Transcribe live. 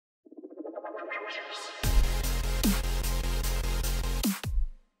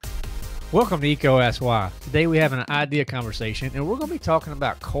Welcome to ECO Ask Why. Today we have an idea conversation, and we're going to be talking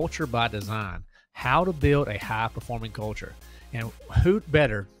about culture by design, how to build a high-performing culture. And who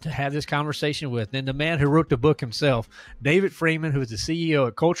better to have this conversation with than the man who wrote the book himself, David Friedman, who is the CEO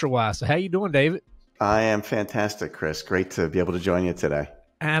at CultureWise. So how you doing, David? I am fantastic, Chris. Great to be able to join you today.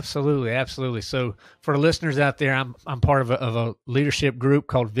 Absolutely, absolutely. So for the listeners out there, I'm part of a leadership group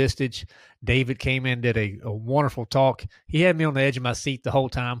called Vistage. David came in, did a wonderful talk. He had me on the edge of my seat the whole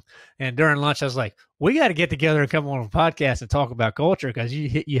time. And during lunch, I was like, we got to get together and come on a podcast and talk about culture, because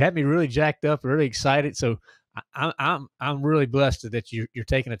you had me really jacked up, really excited. So I'm really blessed that you're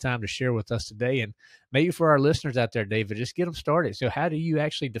taking the time to share with us today. And maybe for our listeners out there, David, just get them started. So how do you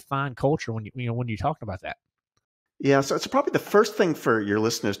actually define culture when you talk about that? Yeah, so it's probably the first thing for your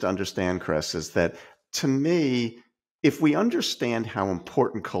listeners to understand, Chris, is that to me, if we understand how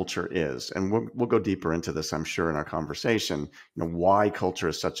important culture is, and we'll go deeper into this, I'm sure, in our conversation, why culture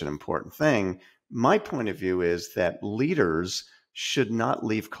is such an important thing. My point of view is that leaders should not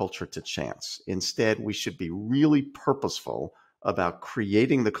leave culture to chance. Instead, we should be really purposeful about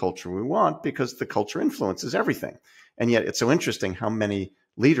creating the culture we want, because the culture influences everything. And yet it's so interesting how many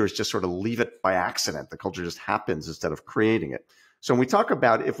leaders just sort of leave it by accident. The culture just happens instead of creating it. So when we talk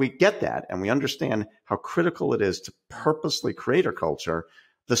about, if we get that and we understand how critical it is to purposely create a culture,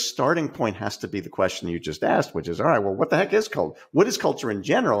 the starting point has to be the question you just asked, which is, all right, well, what the heck is culture? What is culture in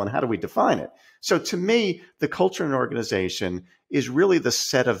general, and how do we define it? So to me, the culture in an organization is really the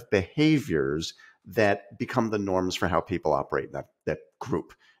set of behaviors that become the norms for how people operate in that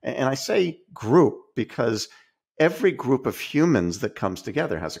group. And I say group because every group of humans that comes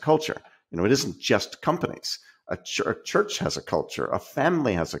together has a culture. It isn't just companies. A church has a culture. A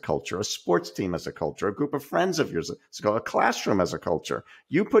family has a culture. A sports team has a culture. A group of friends of yours, a classroom has a culture.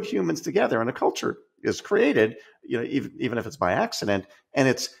 You put humans together and a culture is created, even if it's by accident. And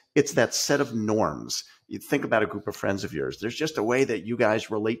it's that set of norms. You think about a group of friends of yours. There's just a way that you guys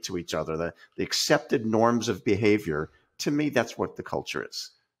relate to each other, the accepted norms of behavior. To me, that's what the culture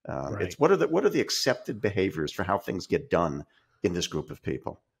is. Right. It's what are the accepted behaviors for how things get done in this group of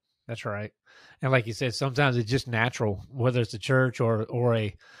people. That's right. And like you said, sometimes it's just natural, whether it's a church or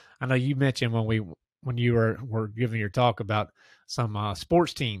I know you mentioned when you were giving your talk about some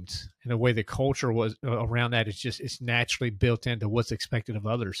sports teams, and the way the culture was around that. It's naturally built into what's expected of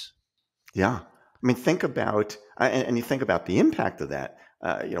others. Yeah. I mean, think about, and you think about the impact of that.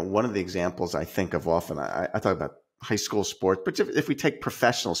 One of the examples I think of often, I talk about high school sports, but if we take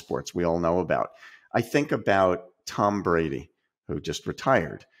professional sports, we all know about. I think about Tom Brady, who just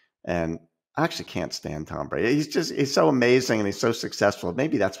retired, and I actually can't stand Tom Brady. He's so amazing and he's so successful.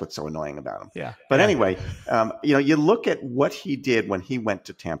 Maybe that's what's so annoying about him. Yeah. But anyway, you look at what he did when he went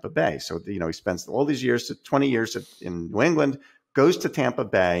to Tampa Bay. So, he spends all these years, 20 years in New England, goes to Tampa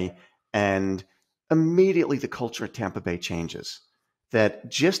Bay, and immediately the culture at Tampa Bay changes.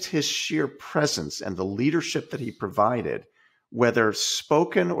 That just his sheer presence and the leadership that he provided, whether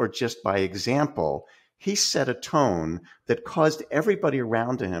spoken or just by example, he set a tone that caused everybody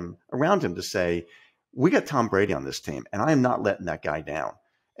around him to say, we got Tom Brady on this team, and I am not letting that guy down.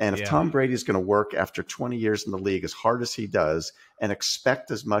 And if Tom Brady is going to work after 20 years in the league as hard as he does and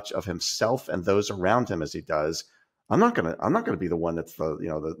expect as much of himself and those around him as he does, I'm not going to be the one that's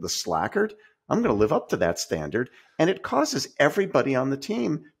the slackard. I'm going to live up to that standard. And it causes everybody on the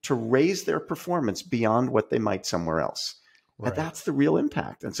team to raise their performance beyond what they might somewhere else. Right. And that's the real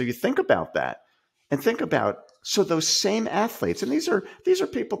impact. And so you think about that and think about, so those same athletes, and these are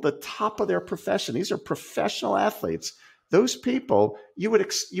people at the top of their profession. These are professional athletes. Those people, you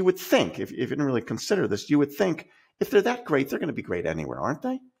would think, if you didn't really consider this, you would think if they're that great, they're going to be great anywhere, aren't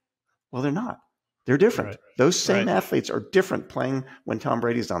they? Well, they're not. They're different. Right. Those same athletes are different playing when Tom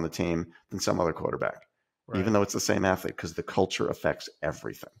Brady's on the team than some other quarterback, even though it's the same athlete, because the culture affects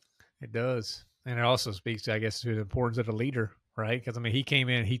everything. It does. And it also speaks, I guess, to the importance of the leader, right? Because, he came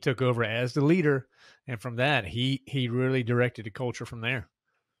in, he took over as the leader, and from that, he really directed the culture from there.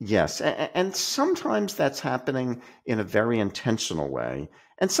 Yes, and sometimes that's happening in a very intentional way,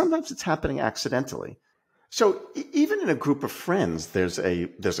 and sometimes it's happening accidentally. So even in a group of friends, there's a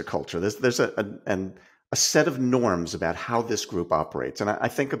culture. There's a set of norms about how this group operates. And I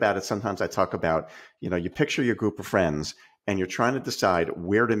think about it. Sometimes I talk about, you picture your group of friends and you're trying to decide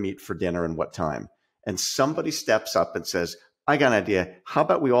where to meet for dinner and what time. And somebody steps up and says, I got an idea. How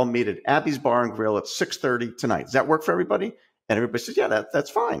about we all meet at Abby's Bar and Grill at 6:30 tonight? Does that work for everybody? And everybody says, yeah, that's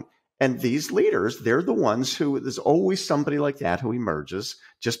fine. And these leaders, they're the ones who, there's always somebody like that who emerges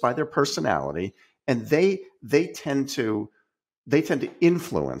just by their personality. And they tend to they tend to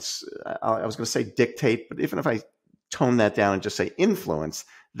influence. I was going to say dictate, but even if I tone that down and just say influence,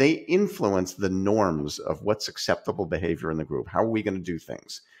 they influence the norms of what's acceptable behavior in the group. How are we going to do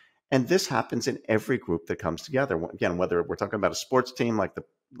things? And this happens in every group that comes together. Again, whether we're talking about a sports team like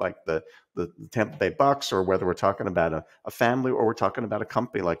the Tampa Bay Bucks, or whether we're talking about a family, or we're talking about a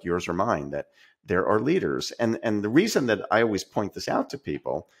company like yours or mine, that there are leaders. And the reason that I always point this out to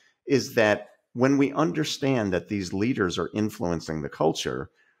people is that when we understand that these leaders are influencing the culture,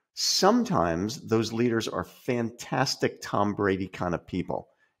 sometimes those leaders are fantastic Tom Brady kind of people,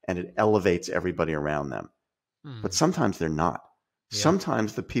 and it elevates everybody around them. But sometimes they're not. Yeah.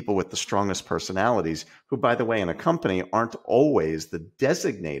 Sometimes the people with the strongest personalities, who, by the way, in a company aren't always the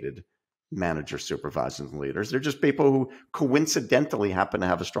designated manager, supervisors, and leaders. They're just people who coincidentally happen to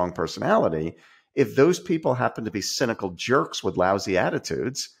have a strong personality. If those people happen to be cynical jerks with lousy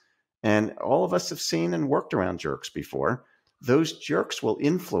attitudes, and all of us have seen and worked around jerks before, those jerks will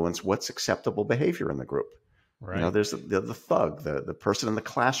influence what's acceptable behavior in the group. Right. You know, there's the thug, the person in the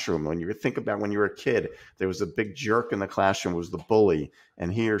classroom. When you think about when you were a kid, there was a big jerk in the classroom, was the bully,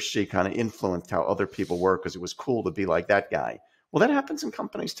 and he or she kind of influenced how other people were because it was cool to be like that guy. Well, that happens in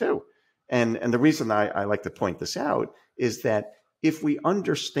companies too. And the reason I like to point this out is that if we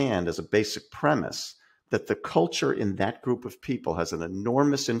understand as a basic premise that the culture in that group of people has an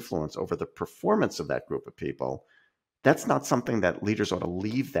enormous influence over the performance of that group of people, that's not something that leaders ought to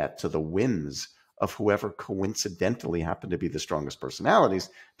leave that to the whims of whoever coincidentally happen to be the strongest personalities.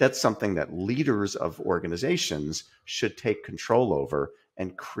 That's something that leaders of organizations should take control over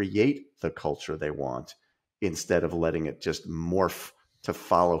and create the culture they want, instead of letting it just morph to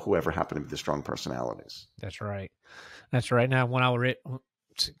follow whoever happen to be the strong personalities. That's right. That's right. Now, when I read,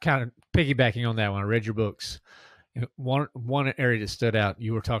 kind of piggybacking on that, when I read your books, one area that stood out,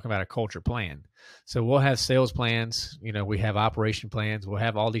 you were talking about a culture plan. So we'll have sales plans, we have operation plans, we'll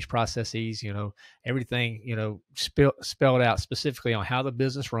have all these processes, everything, spelled out specifically on how the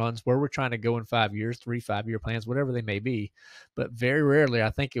business runs, where we're trying to go in 5 years, 5-year plans, whatever they may be. But very rarely,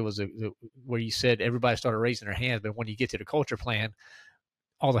 I think it was where you said everybody started raising their hands, but when you get to the culture plan,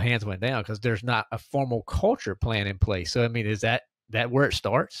 all the hands went down because there's not a formal culture plan in place. So, I mean, is that where it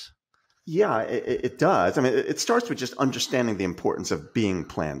starts? Yeah, it does. I mean, it starts with just understanding the importance of being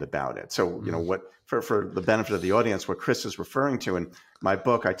planned about it. So, what for the benefit of the audience, what Chris is referring to in my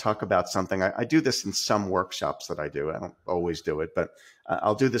book, I talk about something. I do this in some workshops that I do. I don't always do it, but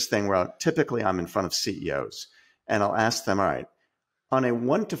I'll do this thing where typically I'm in front of CEOs, and I'll ask them, all right, on a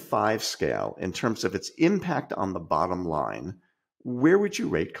 1 to 5 scale, in terms of its impact on the bottom line, where would you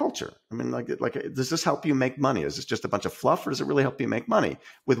rate culture? I mean, like, does this help you make money? Is this just a bunch of fluff, or does it really help you make money?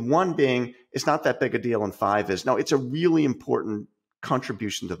 With 1 being, it's not that big a deal, and 5 is, no, it's a really important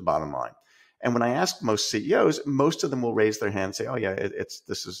contribution to the bottom line. And when I ask most CEOs, most of them will raise their hand and say, oh yeah,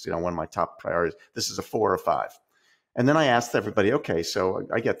 this is one of my top priorities. This is a 4 or 5. And then I asked everybody, okay, so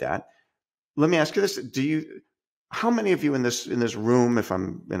I get that. Let me ask you this. How many of you in this room, if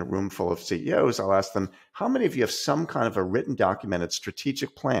I'm in a room full of CEOs, I'll ask them, how many of you have some kind of a written, documented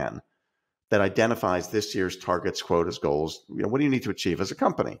strategic plan that identifies this year's targets, quotas, goals? What do you need to achieve as a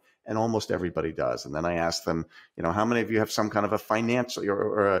company? And almost everybody does. And then I ask them, how many of you have some kind of a financial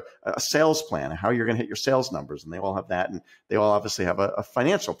or a sales plan, how you're going to hit your sales numbers? And they all have that. And they all obviously have a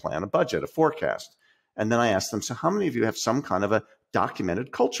financial plan, a budget, a forecast. And then I ask them, so how many of you have some kind of a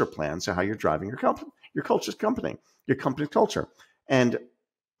documented culture plan? So how you're driving your company's culture. And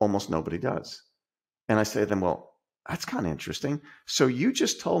almost nobody does. And I say to them, well, that's kind of interesting. So you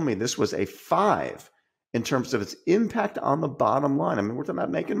just told me this was a 5 in terms of its impact on the bottom line. I mean, we're talking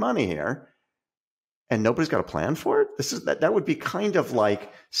about making money here, and nobody's got a plan for it. That would be kind of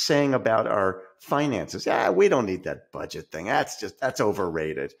like saying about our finances, yeah, we don't need that budget thing. That's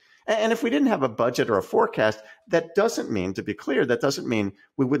overrated. And if we didn't have a budget or a forecast, that doesn't mean, to be clear, that doesn't mean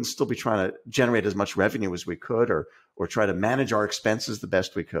we wouldn't still be trying to generate as much revenue as we could, or try to manage our expenses the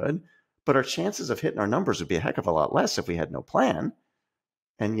best we could. But our chances of hitting our numbers would be a heck of a lot less if we had no plan.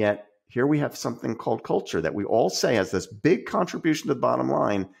 And yet here we have something called culture that we all say has this big contribution to the bottom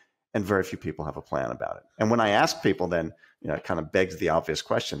line, and very few people have a plan about it. And when I ask people, then it kind of begs the obvious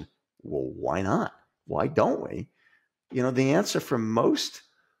question, well, why not? Why don't we? The answer for most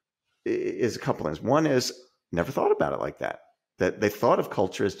is a couple things. One is, never thought about it like that. That they thought of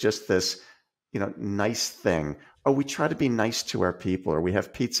culture as just this, nice thing. Oh, we try to be nice to our people, or we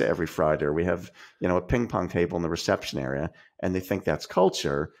have pizza every Friday, or we have, a ping pong table in the reception area, and they think that's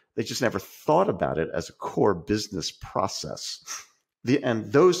culture. They just never thought about it as a core business process.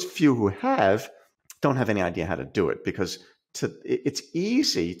 And those few who don't have any idea how to do it, because it's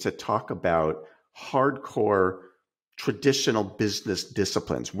easy to talk about hardcore traditional business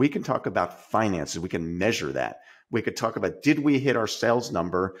disciplines. We can talk about finances. We can measure that. We could talk about, did we hit our sales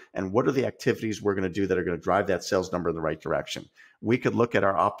number, and what are the activities we're going to do that are going to drive that sales number in the right direction? We could look at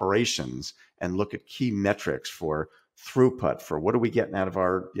our operations and look at key metrics for throughput, for what are we getting out of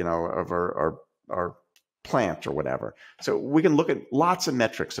our, our plant or whatever. So we can look at lots of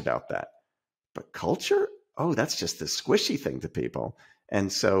metrics about that. But culture, oh, that's just this squishy thing to people. And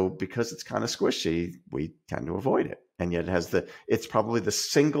so because it's kind of squishy, we tend to avoid it. And yet it's probably the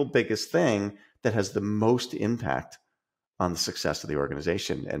single biggest thing that has the most impact on the success of the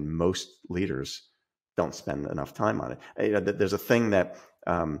organization. And most leaders don't spend enough time on it. There's a thing that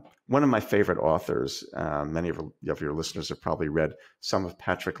one of my favorite authors, many of your listeners have probably read some of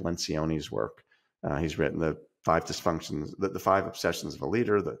Patrick Lencioni's work. He's written the five dysfunctions, the five obsessions of a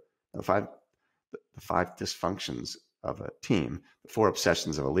leader, the five dysfunctions of a team, the four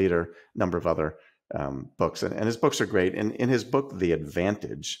obsessions of a leader, a number of other books. And his books are great. And in his book, The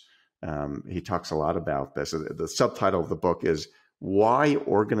Advantage, he talks a lot about this. The subtitle of the book is Why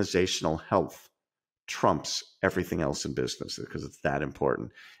Organizational Health Trumps Everything Else in Business, because it's that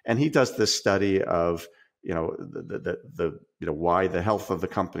important. And he does this study of, why the health of the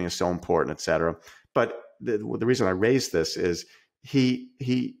company is so important, et cetera. But the reason I raise this is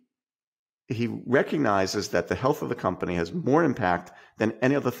he recognizes that the health of the company has more impact than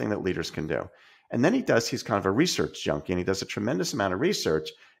any other thing that leaders can do. And then he's kind of a research junkie, and he does a tremendous amount of research,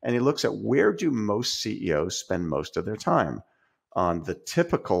 and he looks at where do most CEOs spend most of their time on the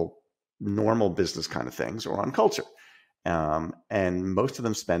typical normal business kind of things or on culture. And most of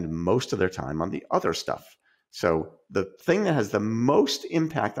them spend most of their time on the other stuff. So the thing that has the most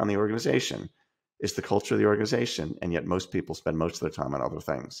impact on the organization is the culture of the organization. And yet most people spend most of their time on other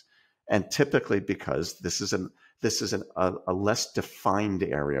things. And typically because this is a less defined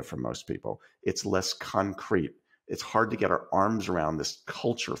area for most people. It's less concrete. It's hard to get our arms around this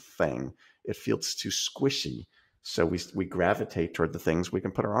culture thing. It feels too squishy. So we gravitate toward the things we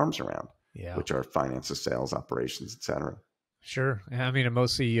can put our arms around, which are finances, sales, operations, et cetera. Sure. I mean,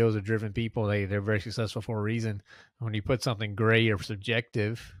 most CEOs are driven people. They're very successful for a reason. When you put something gray or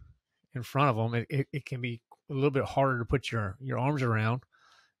subjective in front of them, it can be a little bit harder to put your arms around.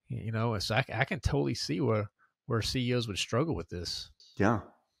 So I can totally see where CEOs would struggle with this. Yeah.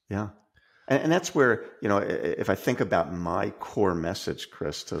 And that's where, if I think about my core message,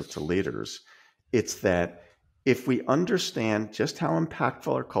 Chris, to leaders, it's that if we understand just how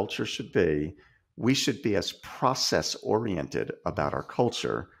impactful our culture should be, we should be as process-oriented about our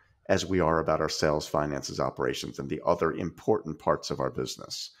culture as we are about our sales, finances, operations, and the other important parts of our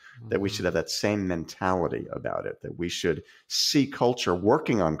business. Mm-hmm. That we should have that same mentality about it, that we should see culture,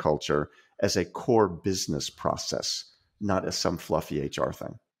 working on culture, as a core business process, not as some fluffy HR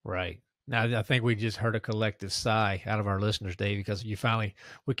thing. Right. Now, I think we just heard a collective sigh out of our listeners, Dave, because we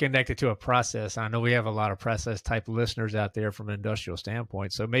connected to a process. I know we have a lot of process type listeners out there from an industrial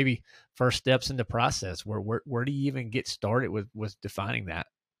standpoint. So maybe first steps in the process, where do you even get started with defining that?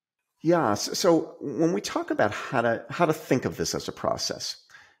 Yeah. So when we talk about how to think of this as a process,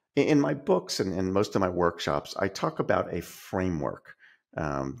 in my books and in most of my workshops, I talk about a framework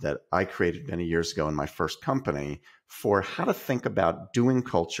that I created many years ago in my first company for how to think about doing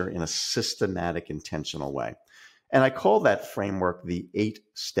culture in a systematic, intentional way. And I call that framework the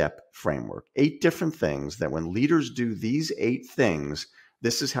 8-step framework. 8 different things that when leaders do these 8 things,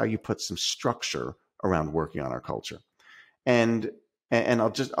 this is how you put some structure around working on our culture. And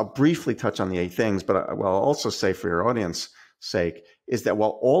I'll briefly touch on the 8 things, but what I'll also say for your audience sake is that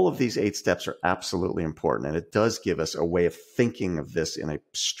while all of these 8 steps are absolutely important, and it does give us a way of thinking of this in a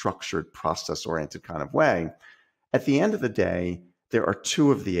structured, process-oriented kind of way, at the end of the day, there are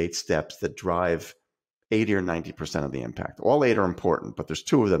 2 of the 8 steps that drive 80 or 90% of the impact. All 8 are important, but there's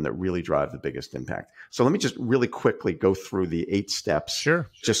 2 of them that really drive the biggest impact. So let me just really quickly go through the 8 steps, sure,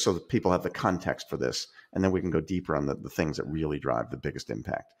 just so that people have the context for this, and then we can go deeper on the things that really drive the biggest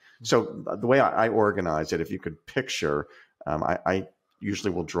impact. So the way I organize it, if you could picture, I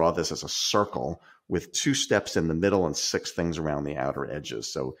usually will draw this as a circle with 2 steps in the middle and 6 things around the outer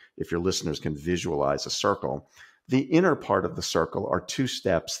edges. So if your listeners can visualize a circle, the inner part of the circle are 2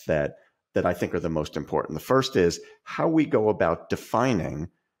 steps that I think are the most important. The first is how we go about defining,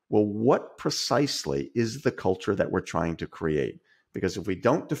 well, what precisely is the culture that we're trying to create? Because if we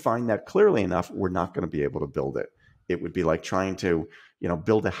don't define that clearly enough, we're not going to be able to build it. It would be like trying to,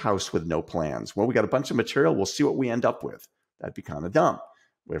 build a house with no plans. Well, we got a bunch of material. We'll see what we end up with. That'd be kind of dumb.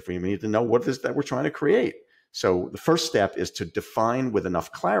 If we need to know what it is that we're trying to create. So the first step is to define with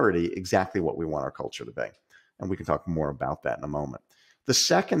enough clarity exactly what we want our culture to be. And we can talk more about that in a moment. The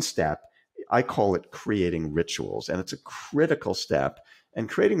second step I call it creating rituals, and it's a critical step. And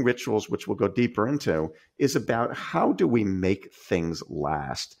creating rituals, which we'll go deeper into, is about how do we make things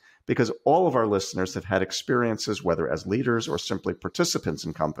last? Because all of our listeners have had experiences, whether as leaders or simply participants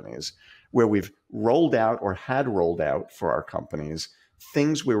in companies, where we've rolled out or had rolled out for our companies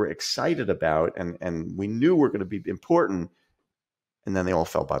things we were excited about and we knew were going to be important, and then they all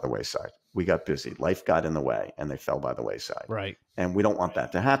fell by the wayside. We got busy. Life got in the way, and they fell by the wayside. Right. And we don't want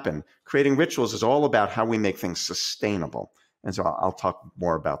that to happen. Creating rituals is all about how we make things sustainable. And so I'll talk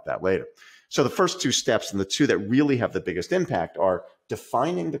more about that later. So the first two steps, and the two that really have the biggest impact, are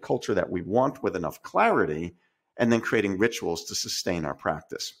defining the culture that we want with enough clarity, and then creating rituals to sustain our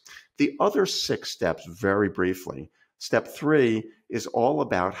practice. The other 6 steps, very briefly, step 3 is all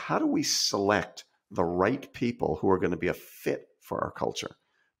about how do we select the right people who are going to be a fit for our culture.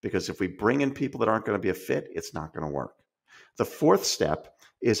 Because if we bring in people that aren't going to be a fit, it's not going to work. The 4th step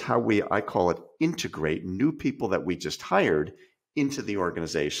is how I call it, integrate new people that we just hired into the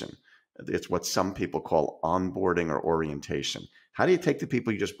organization. It's what some people call onboarding or orientation. How do you take the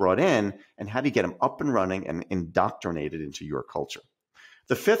people you just brought in and how do you get them up and running and indoctrinated into your culture?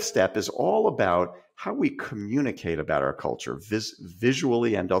 The 5th step is all about how we communicate about our culture,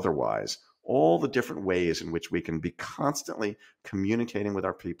 visually and otherwise, all the different ways in which we can be constantly communicating with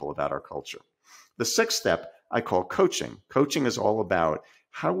our people about our culture. The 6th step I call coaching. Coaching is all about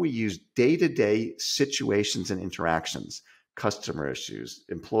how we use day-to-day situations and interactions, customer issues,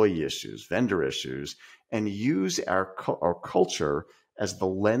 employee issues, vendor issues, and use our culture as the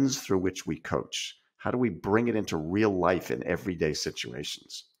lens through which we coach. How do we bring it into real life in everyday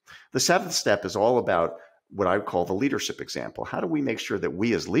situations? The 7th step is all about what I call the leadership example. How do we make sure that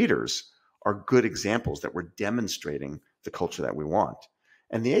we as leaders are good examples, that we're demonstrating the culture that we want?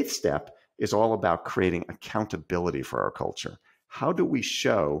 And the 8th step is all about creating accountability for our culture. How do we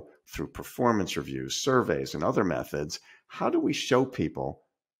show through performance reviews, surveys, and other methods, how do we show people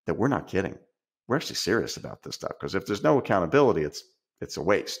that we're not kidding? We're actually serious about this stuff, because if there's no accountability, it's a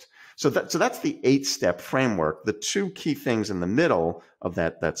waste. So that's the 8-step framework. The 2 key things in the middle of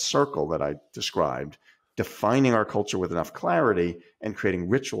that circle that I described, defining our culture with enough clarity and creating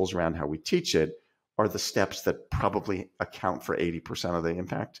rituals around how we teach it, are the steps that probably account for 80% of the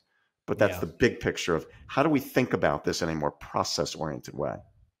impact. But that's the big picture of how do we think about this in a more process-oriented way.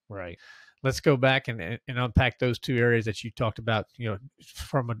 Right. Let's go back and unpack those 2 areas that you talked about,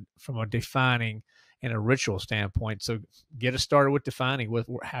 from a defining and a ritual standpoint. So get us started with defining.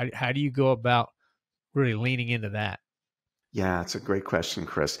 How do you go about really leaning into that? Yeah, it's a great question,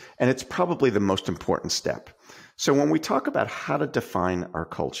 Chris. And it's probably the most important step. So when we talk about how to define our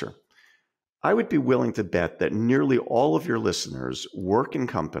culture, I would be willing to bet that nearly all of your listeners work in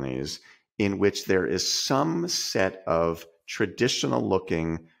companies in which there is some set of traditional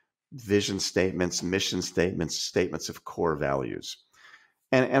looking vision statements, mission statements, statements of core values.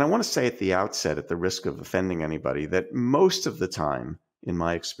 And I want to say at the outset, at the risk of offending anybody, that most of the time, in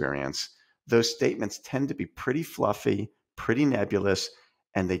my experience, those statements tend to be pretty fluffy, pretty nebulous,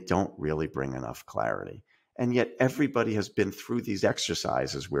 and they don't really bring enough clarity. And yet everybody has been through these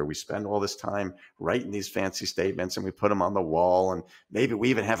exercises where we spend all this time writing these fancy statements and we put them on the wall, and maybe we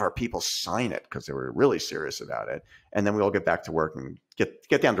even have our people sign it because they were really serious about it. And then we all get back to work and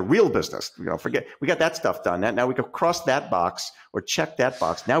get down to real business. Forget we got that stuff done. Now we go cross that box or check that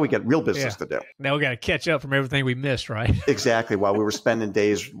box. Now we get real business to do. Now we got to catch up from everything we missed, right? Exactly. While we were spending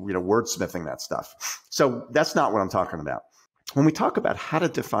days, wordsmithing that stuff. So that's not what I'm talking about. When we talk about how to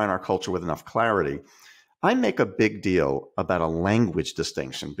define our culture with enough clarity, I make a big deal about a language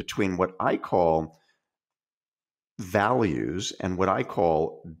distinction between what I call values and what I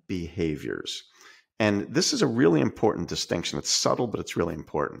call behaviors. And this is a really important distinction. It's subtle, but it's really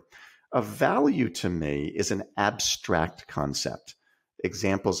important. A value to me is an abstract concept.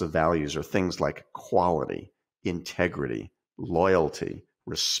 Examples of values are things like quality, integrity, loyalty,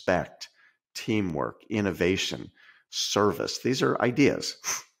 respect, teamwork, innovation, service. These are ideas.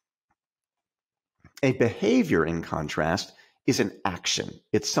 A behavior, in contrast, is an action.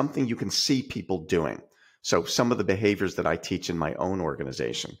 It's something you can see people doing. So some of the behaviors that I teach in my own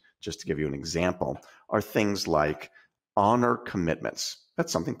organization, just to give you an example, are things like honor commitments.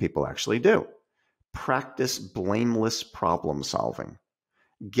 That's something people actually do. Practice blameless problem solving.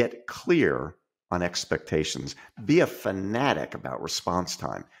 Get clear on expectations. Be a fanatic about response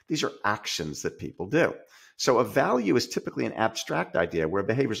time. These are actions that people do. So a value is typically an abstract idea where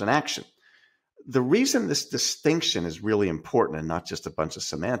behavior is an action. The reason this distinction is really important and not just a bunch of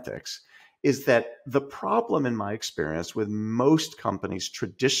semantics is that the problem, in my experience, with most companies'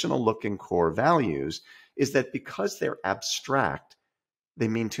 traditional looking core values is that because they're abstract, they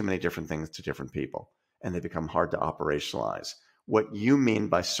mean too many different things to different people, and they become hard to operationalize. What you mean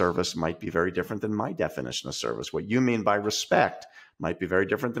by service might be very different than my definition of service. What you mean by respect might be very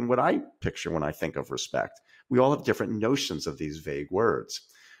different than what I picture when I think of respect. We all have different notions of these vague words.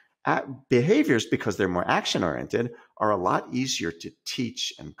 Behaviors, because they're more action-oriented, are a lot easier to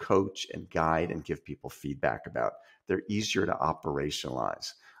teach and coach and guide and give people feedback about. They're easier to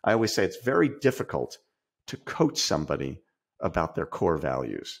operationalize. I always say it's very difficult to coach somebody about their core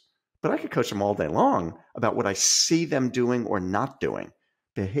values, but I could coach them all day long about what I see them doing or not doing.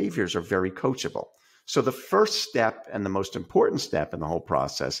 Behaviors are very coachable. So the first step and the most important step in the whole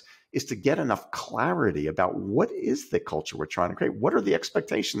process is to get enough clarity about what is the culture we're trying to create, what are the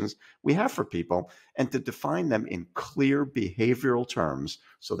expectations we have for people, and to define them in clear behavioral terms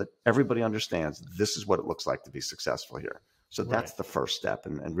so that everybody understands this is what it looks like to be successful here. So that's the first step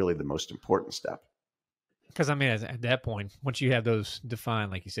and really the most important step. Because I mean, at that point, once you have those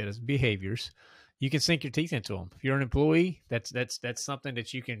defined, like you said, as behaviors, you can sink your teeth into them. If you're an employee, that's something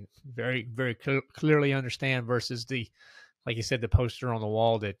that you can very, very clearly understand versus the, like you said, the poster on the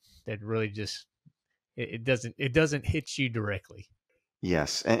wall that really just it doesn't hit you directly.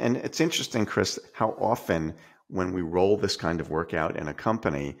 Yes, and it's interesting, Chris, how often when we roll this kind of work out in a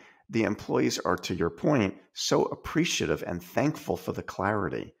company, the employees are, to your point, so appreciative and thankful for the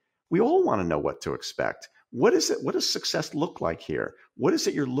clarity. We all want to know what to expect. What is it? What does success look like here? What is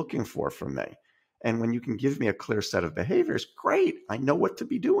it you're looking for from me? And when you can give me a clear set of behaviors, great, I know what to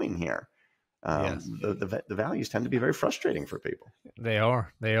be doing here. Yes. The values tend to be very frustrating for people. They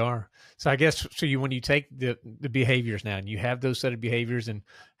are. So I guess when you take the behaviors now and you have those set of behaviors and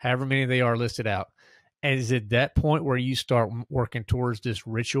however many they are listed out, and is it that point where you start working towards this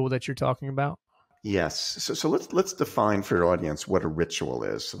ritual that you're talking about? Yes. So let's define for your audience what a ritual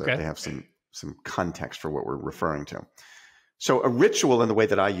is so that they have some context for what we're referring to. So a ritual, in the way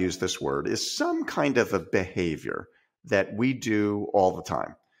that I use this word, is some kind of a behavior that we do all the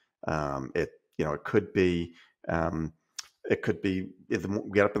time. It could be we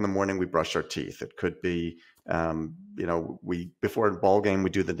get up in the morning, we brush our teeth. It could be we before a ball game we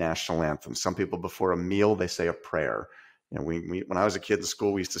do the national anthem. Some people before a meal they say a prayer. We when I was a kid in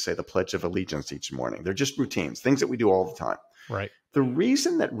school we used to say the Pledge of Allegiance each morning. They're just routines, things that we do all the time. Right. The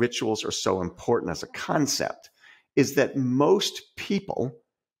reason that rituals are so important as a concept is that most people,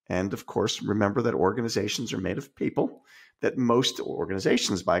 and of course, remember that organizations are made of people, that most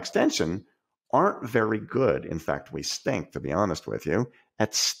organizations, by extension, aren't very good. In fact, we stink, to be honest with you,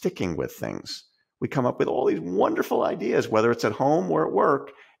 at sticking with things. We come up with all these wonderful ideas, whether it's at home or at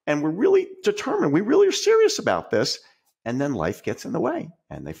work, and we're really determined, we really are serious about this, and then life gets in the way,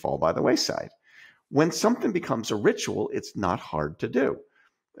 and they fall by the wayside. When something becomes a ritual, it's not hard to do.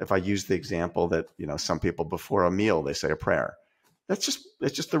 If I use the example that, some people before a meal, they say a prayer. It's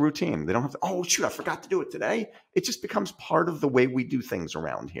just the routine. They don't have to, oh, shoot, I forgot to do it today. It just becomes part of the way we do things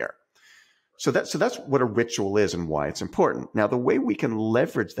around here. So that's what a ritual is and why it's important. Now, the way we can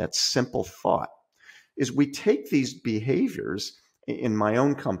leverage that simple thought is we take these behaviors in my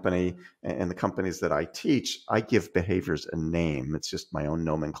own company and the companies that I teach, I give behaviors a name. It's just my own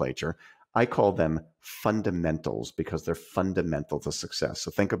nomenclature. I call them fundamentals because they're fundamental to success.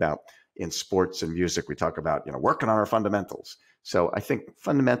 So think about in sports and music, we talk about, working on our fundamentals. So I think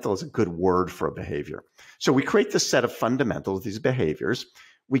fundamental is a good word for a behavior. So we create this set of fundamentals, these behaviors.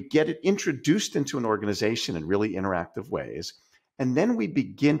 We get it introduced into an organization in really interactive ways. And then we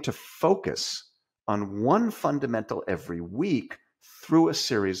begin to focus on one fundamental every week through a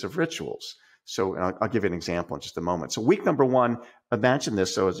series of rituals. So I'll give you an example in just a moment. So week number one, imagine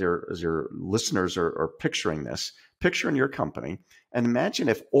this. So as your listeners are picturing this, picture in your company and imagine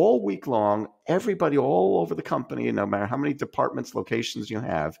if all week long, everybody all over the company, no matter how many departments, locations you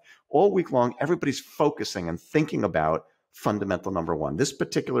have, all week long, everybody's focusing and thinking about fundamental number one. This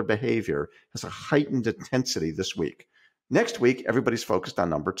particular behavior has a heightened intensity this week. Next week, everybody's focused on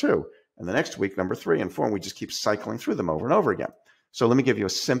number two. And the next week, number 3 and 4, and we just keep cycling through them over and over again. So let me give you a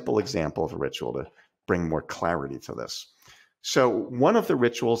simple example of a ritual to bring more clarity to this. So one of the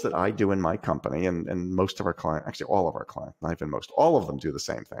rituals that I do in my company, and most of our clients, actually all of our clients, not even most, all of them do the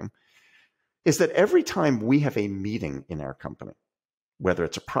same thing, is that every time we have a meeting in our company, whether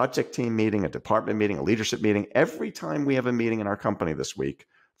it's a project team meeting, a department meeting, a leadership meeting, every time we have a meeting in our company this week,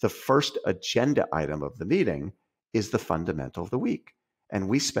 the first agenda item of the meeting is the fundamental of the week. And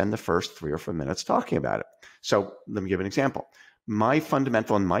we spend the first 3 or 4 minutes talking about it. So let me give an example. My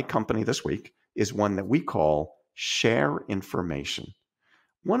fundamental in my company this week is one that we call share information.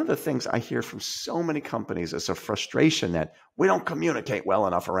 One of the things I hear from so many companies is a frustration that we don't communicate well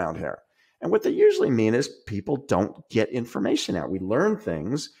enough around here. And what they usually mean is people don't get information out. We learn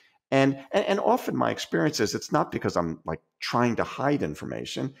things. And often my experience is it's not because I'm like trying to hide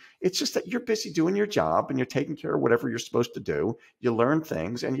information. It's just that you're busy doing your job and you're taking care of whatever you're supposed to do. You learn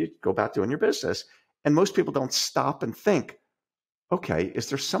things and you go about doing your business. And most people don't stop and think, okay, is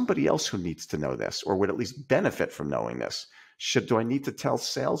there somebody else who needs to know this or would at least benefit from knowing this? Do I need to tell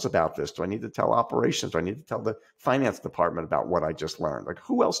sales about this? Do I need to tell operations? Do I need to tell the finance department about what I just learned? Like,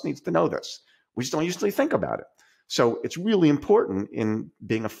 who else needs to know this? We just don't usually think about it. So it's really important in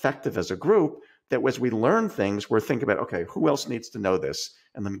being effective as a group that as we learn things, we're thinking about, okay, who else needs to know this?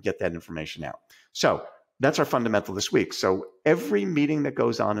 And let me get that information out. So that's our fundamental this week. So every meeting that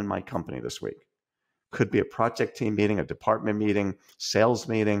goes on in my company this week could be a project team meeting, a department meeting, sales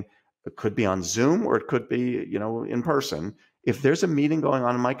meeting. It could be on Zoom or it could be, in person. If there's a meeting going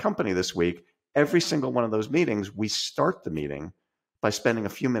on in my company this week, every single one of those meetings, we start the meeting by spending a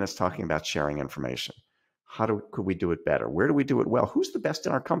few minutes talking about sharing information. Could we do it better? Where do we do it well? Who's the best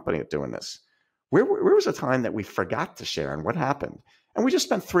in our company at doing this? Where was a time that we forgot to share and what happened? And we just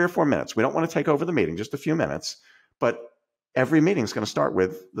spent 3 or 4 minutes. We don't want to take over the meeting, just a few minutes. But every meeting is going to start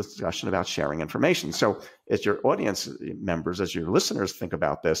with the discussion about sharing information. So as your audience members, as your listeners think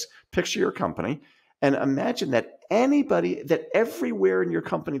about this, picture your company and imagine that everywhere in your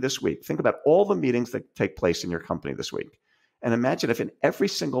company this week, think about all the meetings that take place in your company this week. And imagine if in every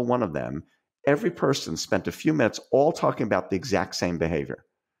single one of them, every person spent a few minutes all talking about the exact same behavior.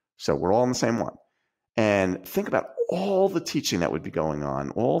 So we're all in the same one. And think about all the teaching that would be going on,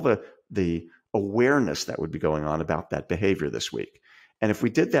 all the awareness that would be going on about that behavior this week. And if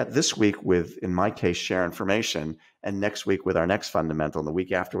we did that this week with, in my case, share information, and next week with our next fundamental, and the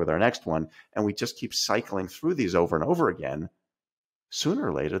week after with our next one, and we just keep cycling through these over and over again, sooner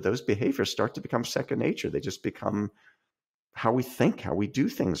or later, those behaviors start to become second nature. They just become how we think, how we do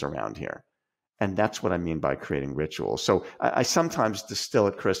things around here. And that's what I mean by creating rituals. So I sometimes distill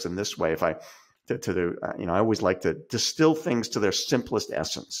it, Chris, in this way. I always like to distill things to their simplest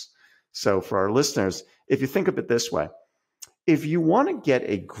essence. So for our listeners, if you think of it this way, if you want to get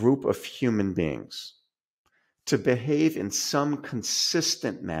a group of human beings to behave in some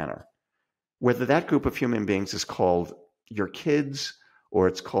consistent manner, whether that group of human beings is called your kids, or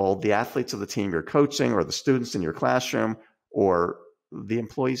it's called the athletes of the team you're coaching, or the students in your classroom, or the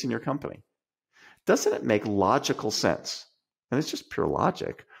employees in your company, doesn't it make logical sense, and it's just pure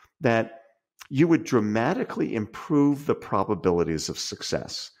logic, that you would dramatically improve the probabilities of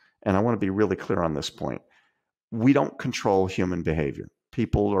success? And I want to be really clear on this point. We don't control human behavior.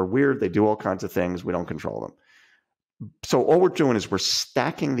 People are weird. They do all kinds of things. We don't control them. So all we're doing is we're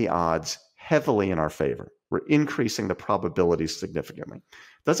stacking the odds heavily in our favor. We're increasing the probabilities significantly.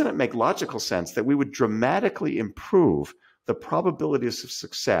 Doesn't it make logical sense that we would dramatically improve the probabilities of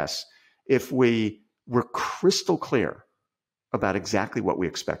success if we were crystal clear about exactly what we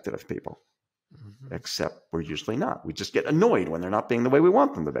expected of people? Except we're usually not. We just get annoyed when they're not being the way we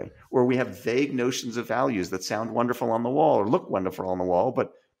want them to be. Or we have vague notions of values that sound wonderful on the wall or look wonderful on the wall,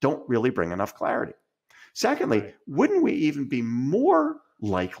 but don't really bring enough clarity. Secondly, wouldn't we even be more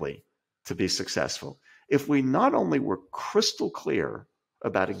likely to be successful if we not only were crystal clear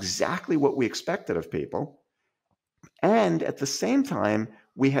about exactly what we expected of people, and at the same time,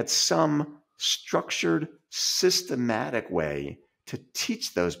 we had some structured, systematic way to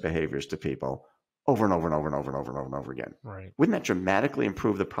teach those behaviors to people over and over and over and over and over and over and over again? Right. Wouldn't that dramatically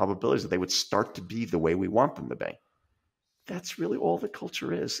improve the probabilities that they would start to be the way we want them to be? That's really all that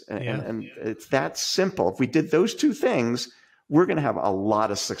culture is. And it's that simple. If we did those two things, we're going to have a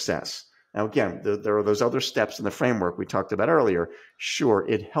lot of success. Now, again, there are those other steps in the framework we talked about earlier. Sure,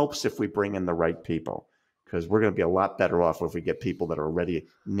 it helps if we bring in the right people, because we're going to be a lot better off if we get people that are already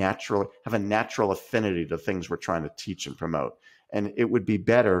have a natural affinity to things we're trying to teach and promote. And it would be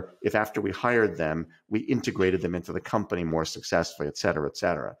better if after we hired them, we integrated them into the company more successfully, et cetera, et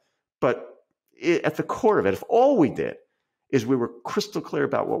cetera. But at the core of it, if all we did is we were crystal clear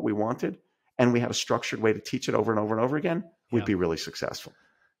about what we wanted and we had a structured way to teach it over and over and over again, we'd be really successful.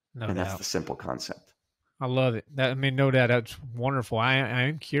 No and doubt. That's the simple concept. I love it. No doubt. That's wonderful. I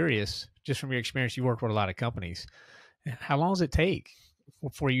am curious, just from your experience, you work with a lot of companies. How long does it take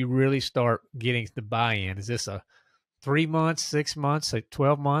before you really start getting the buy-in? Is this a 3 months, 6 months, like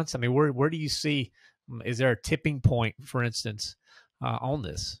 12 months? I mean, where do you see, is there a tipping point, for instance, on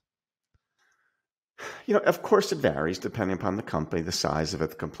this? Of course it varies depending upon the company, the size of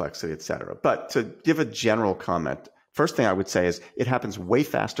it, the complexity, et cetera. But to give a general comment, first thing I would say is it happens way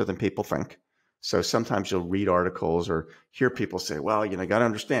faster than people think. So sometimes you'll read articles or hear people say, well, you got to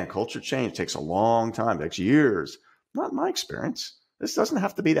understand, culture change takes a long time, it takes years. Not my experience. This doesn't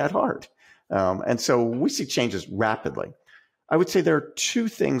have to be that hard. And so we see changes rapidly. I would say there are two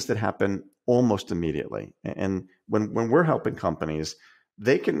things that happen almost immediately. And when we're helping companies,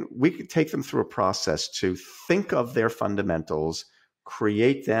 we can take them through a process to think of their fundamentals,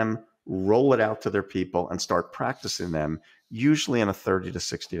 create them, roll it out to their people, and start practicing them, usually in a 30 to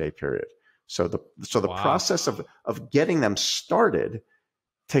 60-day period. So the Wow. process of getting them started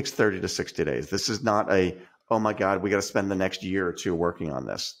takes 30 to 60 days. This is not oh my God, we got to spend the next year or two working on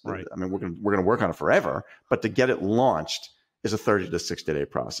this. Right. I mean, we're going to work on it forever, but to get it launched is a 30 to 60-day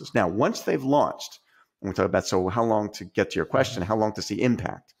process. Now, once they've launched, and we talk about, so how long to get to your question, how long to see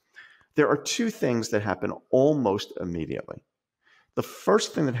impact? There are two things that happen almost immediately. The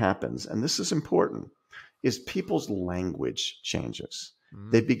first thing that happens, and this is important, is people's language changes.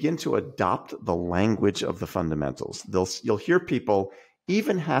 They begin to adopt the language of the fundamentals. You'll hear people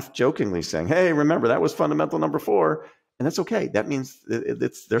even half jokingly saying, hey, remember, that was fundamental number 4. And that's okay. That means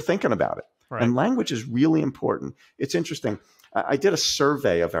they're thinking about it. Right. And language is really important. It's interesting. I did a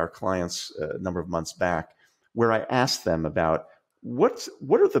survey of our clients a number of months back where I asked them about what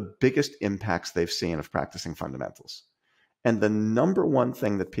are the biggest impacts they've seen of practicing fundamentals. And the number one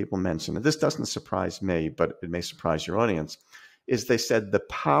thing that people mention, and this doesn't surprise me, but it may surprise your audience, is they said the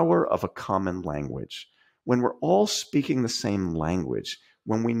power of a common language. When we're all speaking the same language,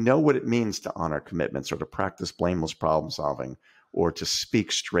 when we know what it means to honor commitments or to practice blameless problem solving or to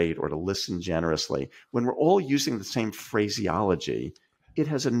speak straight or to listen generously, when we're all using the same phraseology, it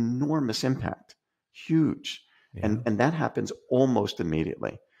has enormous impact, huge. Yeah. And that happens almost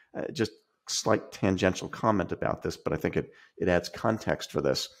immediately. Just slight tangential comment about this, but I think it adds context for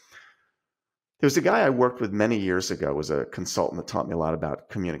this. There was a guy I worked with many years ago, was a consultant that taught me a lot about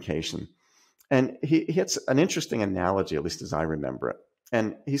communication. And he had an interesting analogy, at least as I remember it.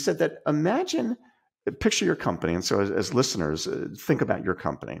 And he said that picture your company. And so as listeners, think about your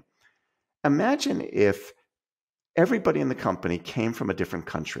company. Imagine if everybody in the company came from a different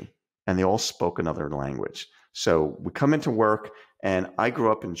country and they all spoke another language. So we come into work, and I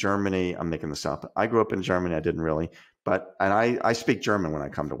grew up in Germany. I'm making this up. I grew up in Germany. I didn't really. And I speak German when I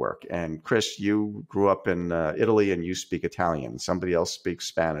come to work. And Chris, you grew up in Italy and you speak Italian. Somebody else speaks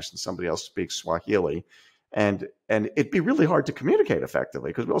Spanish and somebody else speaks Swahili. And it'd be really hard to communicate effectively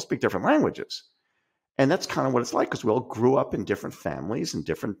because we all speak different languages. And that's kind of what it's like because we all grew up in different families and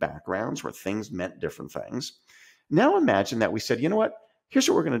different backgrounds where things meant different things. Now imagine that we said, you know what? Here's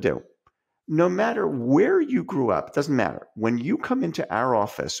what we're going to do. No matter where you grew up, it doesn't matter. When you come into our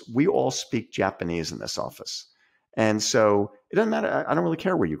office, we all speak Japanese in this office. And so it doesn't matter. I don't really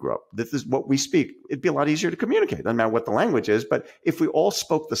care where you grew up. This is what we speak. It'd be a lot easier to communicate. It doesn't matter what the language is, but if we all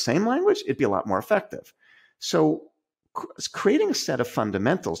spoke the same language, it'd be a lot more effective. So creating a set of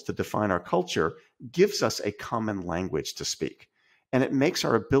fundamentals to define our culture gives us a common language to speak. And it makes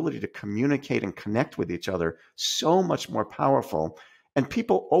our ability to communicate and connect with each other so much more powerful. And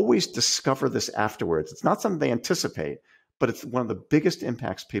people always discover this afterwards. It's not something they anticipate, but it's one of the biggest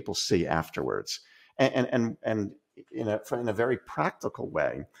impacts people see afterwards. And in a very practical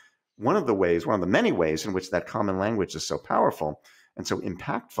way, one of the many ways in which that common language is so powerful and so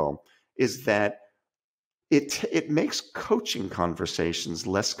impactful is that it makes coaching conversations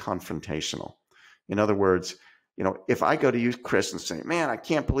less confrontational. In other words, if I go to you, Chris, and say, man, I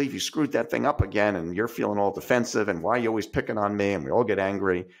can't believe you screwed that thing up again, and you're feeling all defensive, and why are you always picking on me, and we all get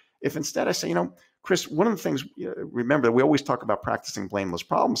angry. If instead I say, Chris, one of the things, remember, we always talk about practicing blameless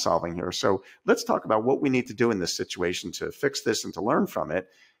problem solving here. So let's talk about what we need to do in this situation to fix this and to learn from it.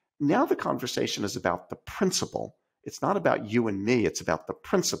 Now the conversation is about the principle. It's not about you and me. It's about the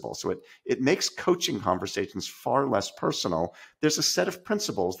principle. So it makes coaching conversations far less personal. There's a set of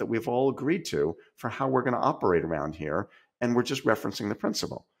principles that we've all agreed to for how we're going to operate around here, and we're just referencing the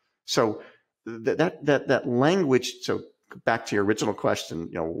principle. So that language. So back to your original question,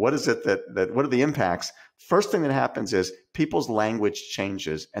 what is it what are the impacts? First thing that happens is people's language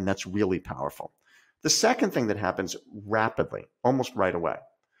changes, and that's really powerful. The second thing that happens rapidly, almost right away,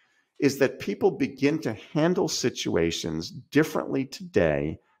 is that people begin to handle situations differently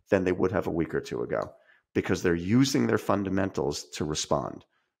today than they would have a week or two ago because they're using their fundamentals to respond.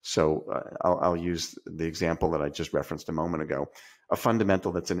 So I'll use the example that I just referenced a moment ago, a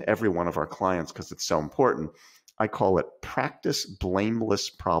fundamental that's in every one of our clients because it's so important. I call it practice blameless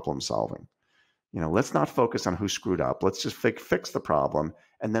problem solving. Let's not focus on who screwed up. Let's just fix the problem,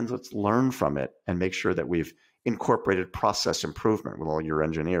 and then let's learn from it and make sure that we've incorporated process improvement with all your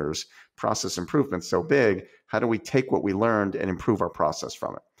engineers. Process improvement's so big. How do we take what we learned and improve our process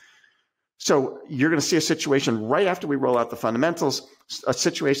from it? So you're going to see a situation right after we roll out the fundamentals. A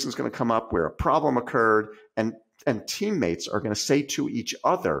situation is going to come up where a problem occurred, and teammates are going to say to each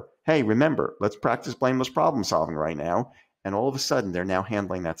other, hey, remember, let's practice blameless problem solving right now. And all of a sudden, they're now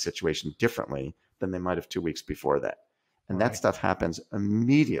handling that situation differently than they might have 2 weeks before that. And that stuff happens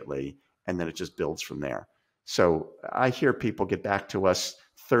immediately, and then it just builds from there. So I hear people get back to us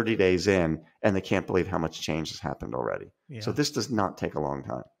 30 days in, and they can't believe how much change has happened already. Yeah. So this does not take a long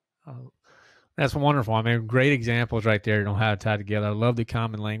time. Oh, that's wonderful. I mean, great examples right there on how to tie together. I love the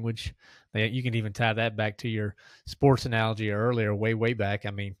common language. You can even tie that back to your sports analogy earlier, way back.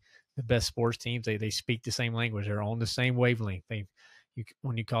 I mean, the best sports teams, they speak the same language. They're on the same wavelength.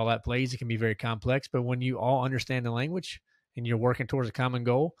 When you call out plays, it can be very complex, but when you all understand the language and you're working towards a common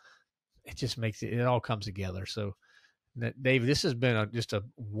goal, it just makes it all comes together. So, Dave, this has been just a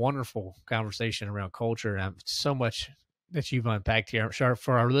wonderful conversation around culture, and so much that you've unpacked here. I'm sure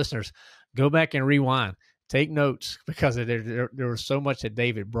for our listeners, go back and rewind, take notes, because there was so much that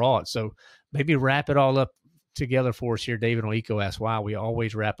David brought. So maybe wrap it all up together for us here, David, on EECO Ask Why. We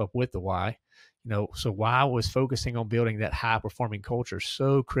always wrap up with the why. So why was focusing on building that high performing culture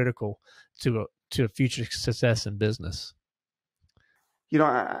so critical to future success in business?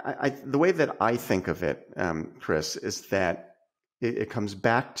 The way that I think of it, Chris, is that it comes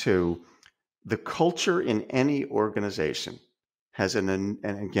back to the culture in any organization has and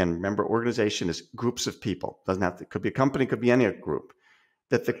again, remember, organization is groups of people. It could be a company, could be any group.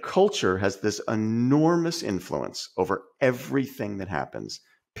 That the culture has this enormous influence over everything that happens.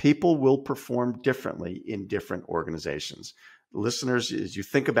 People will perform differently in different organizations. Listeners, as you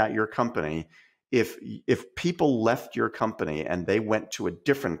think about your company, if people left your company and they went to a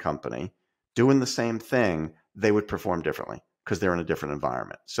different company doing the same thing, they would perform differently because they're in a different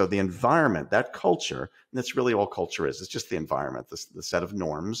environment. So the environment, that culture, and that's really all culture is. It's just the environment, the set of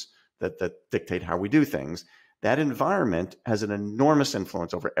norms that dictate how we do things. That environment has an enormous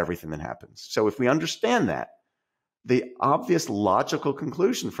influence over everything that happens. So if we understand that, the obvious logical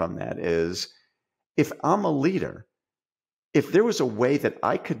conclusion from that is, if I'm a leader, if there was a way that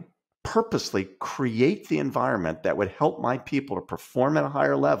I could purposely create the environment that would help my people to perform at a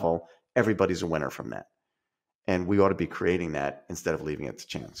higher level, everybody's a winner from that. And we ought to be creating that instead of leaving it to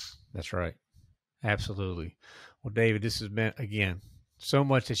chance. That's right. Absolutely. Well, David, this has been, again, so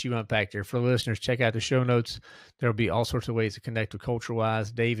much that you unpacked here. For the listeners, check out the show notes. There'll be all sorts of ways to connect with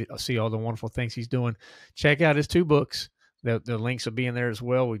CultureWise. David, I'll see all the wonderful things he's doing. Check out his 2 books. The links will be in there as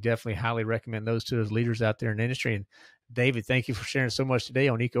well. We definitely highly recommend those to those leaders out there in the industry. And David, thank you for sharing so much today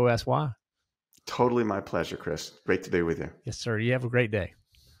on EECO Ask Why. Totally my pleasure, Chris. Great to be with you. Yes, sir. You have a great day.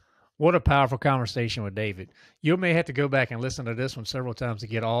 What a powerful conversation with David. You may have to go back and listen to this one several times to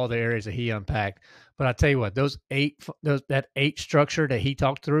get all the areas that he unpacked. But I tell you what, that 8 structure that he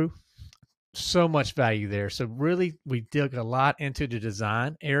talked through, so much value there. So really, we dug a lot into the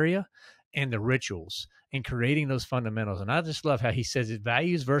design area and the rituals and creating those fundamentals. And I just love how he says it,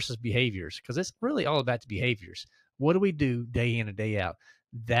 values versus behaviors, because it's really all about the behaviors. What do we do day in and day out?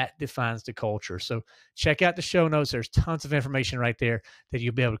 That defines the culture. So check out the show notes. There's tons of information right there that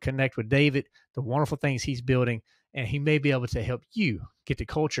you'll be able to connect with David, the wonderful things he's building, and he may be able to help you get the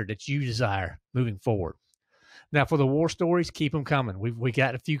culture that you desire moving forward. Now, for the war stories, keep them coming. We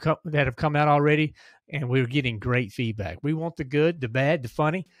got a few that have come out already, and we're getting great feedback. We want the good, the bad, the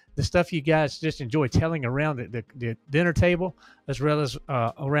funny, the stuff you guys just enjoy telling around the dinner table, as well as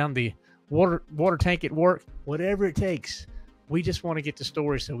around the water tank at work, whatever it takes. We just want to get the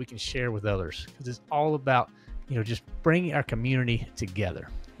story so we can share with others, because it's all about, just bringing our community together.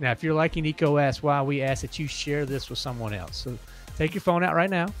 Now, if you're liking EECO Ask Why, we ask that you share this with someone else. So take your phone out right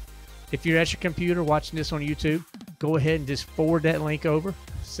now. If you're at your computer watching this on YouTube, go ahead and just forward that link over,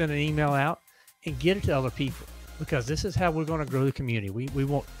 send an email out, and get it to other people, because this is how we're going to grow the community. We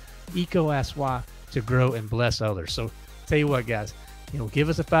want EECO Ask Why to grow and bless others. So tell you what, guys, give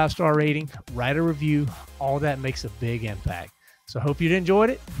us a 5-star rating, write a review. All that makes a big impact. So I hope you enjoyed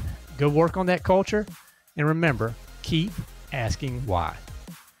it. Go work on that culture. And remember, keep asking why.